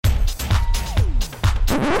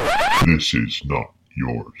This is not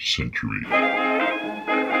your century.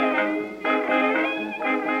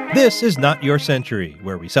 This is Not Your Century,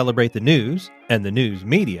 where we celebrate the news and the news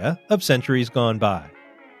media of centuries gone by.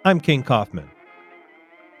 I'm King Kaufman.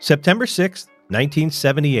 September 6th,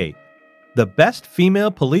 1978. The best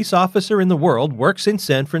female police officer in the world works in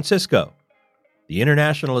San Francisco. The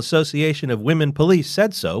International Association of Women Police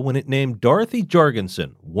said so when it named Dorothy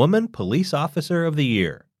Jorgensen Woman Police Officer of the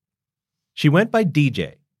Year. She went by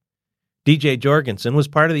DJ. DJ Jorgensen was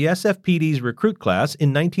part of the SFPD's recruit class in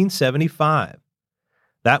 1975.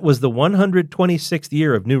 That was the 126th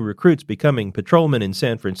year of new recruits becoming patrolmen in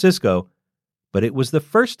San Francisco, but it was the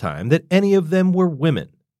first time that any of them were women.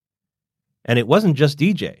 And it wasn't just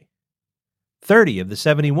DJ. 30 of the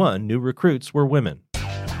 71 new recruits were women.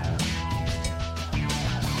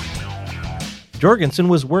 Jorgensen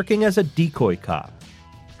was working as a decoy cop.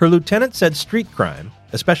 Her lieutenant said street crime,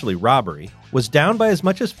 especially robbery, was down by as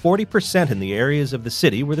much as 40% in the areas of the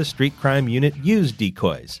city where the street crime unit used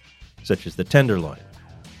decoys, such as the Tenderloin.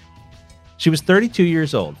 She was 32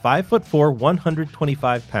 years old, 5'4",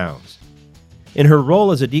 125 pounds. In her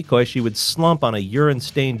role as a decoy, she would slump on a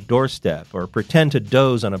urine-stained doorstep or pretend to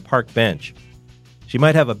doze on a park bench. She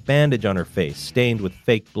might have a bandage on her face stained with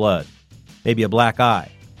fake blood, maybe a black eye,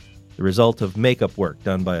 the result of makeup work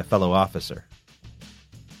done by a fellow officer.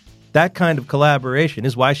 That kind of collaboration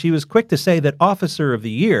is why she was quick to say that Officer of the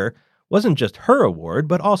Year wasn't just her award,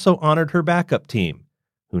 but also honored her backup team,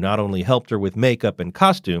 who not only helped her with makeup and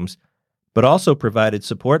costumes, but also provided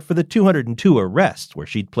support for the 202 arrests where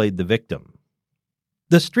she'd played the victim.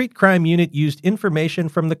 The street crime unit used information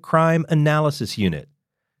from the Crime Analysis Unit.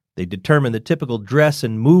 They determined the typical dress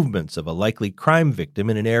and movements of a likely crime victim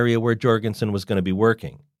in an area where Jorgensen was going to be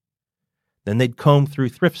working. Then they'd comb through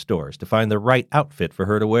thrift stores to find the right outfit for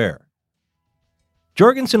her to wear.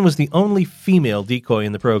 Jorgensen was the only female decoy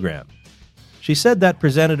in the program. She said that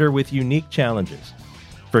presented her with unique challenges.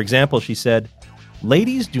 For example, she said,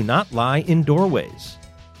 "Ladies do not lie in doorways."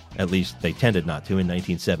 At least they tended not to in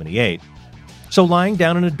 1978. So lying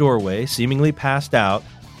down in a doorway, seemingly passed out,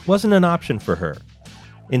 wasn't an option for her.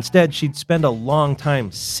 Instead, she'd spend a long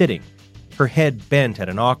time sitting, her head bent at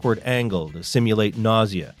an awkward angle to simulate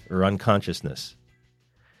nausea or unconsciousness.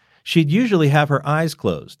 She'd usually have her eyes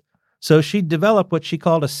closed, so she'd develop what she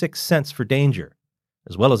called a sixth sense for danger,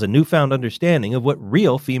 as well as a newfound understanding of what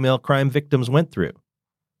real female crime victims went through.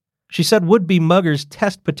 She said would-be muggers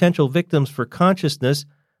test potential victims for consciousness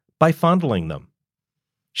by fondling them.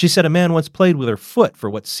 She said a man once played with her foot for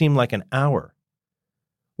what seemed like an hour.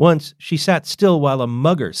 Once, she sat still while a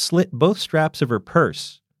mugger slit both straps of her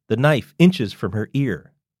purse, the knife inches from her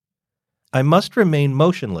ear. "I must remain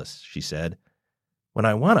motionless," she said, "when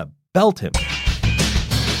I want to belt him."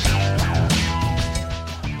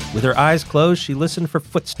 With her eyes closed, she listened for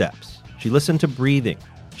footsteps. She listened to breathing.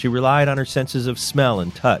 She relied on her senses of smell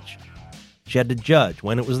and touch. She had to judge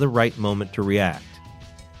when it was the right moment to react.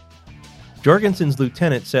 Jorgensen's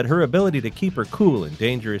lieutenant said her ability to keep her cool in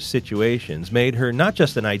dangerous situations made her not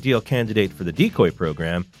just an ideal candidate for the decoy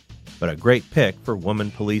program, but a great pick for Woman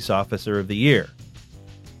Police Officer of the Year.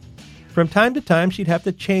 From time to time, she'd have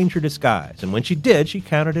to change her disguise, and when she did, she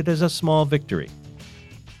counted it as a small victory.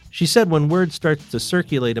 She said when word starts to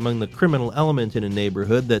circulate among the criminal element in a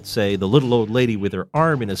neighborhood that, say, the little old lady with her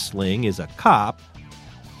arm in a sling is a cop,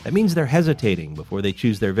 that means they're hesitating before they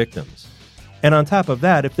choose their victims. And on top of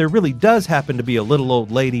that, if there really does happen to be a little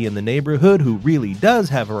old lady in the neighborhood who really does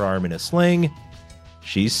have her arm in a sling,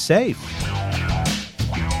 she's safe.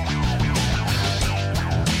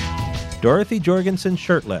 Dorothy Jorgensen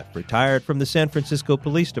Shirtleff retired from the San Francisco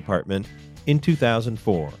Police Department in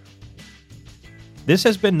 2004. This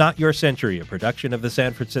has been Not Your Century, a production of the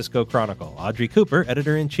San Francisco Chronicle. Audrey Cooper,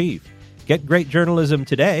 editor-in-chief. Get great journalism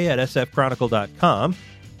today at sfchronicle.com.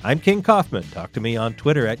 I'm King Kaufman. Talk to me on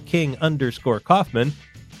Twitter at King_Kaufman.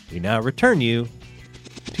 We now return you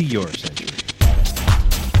to your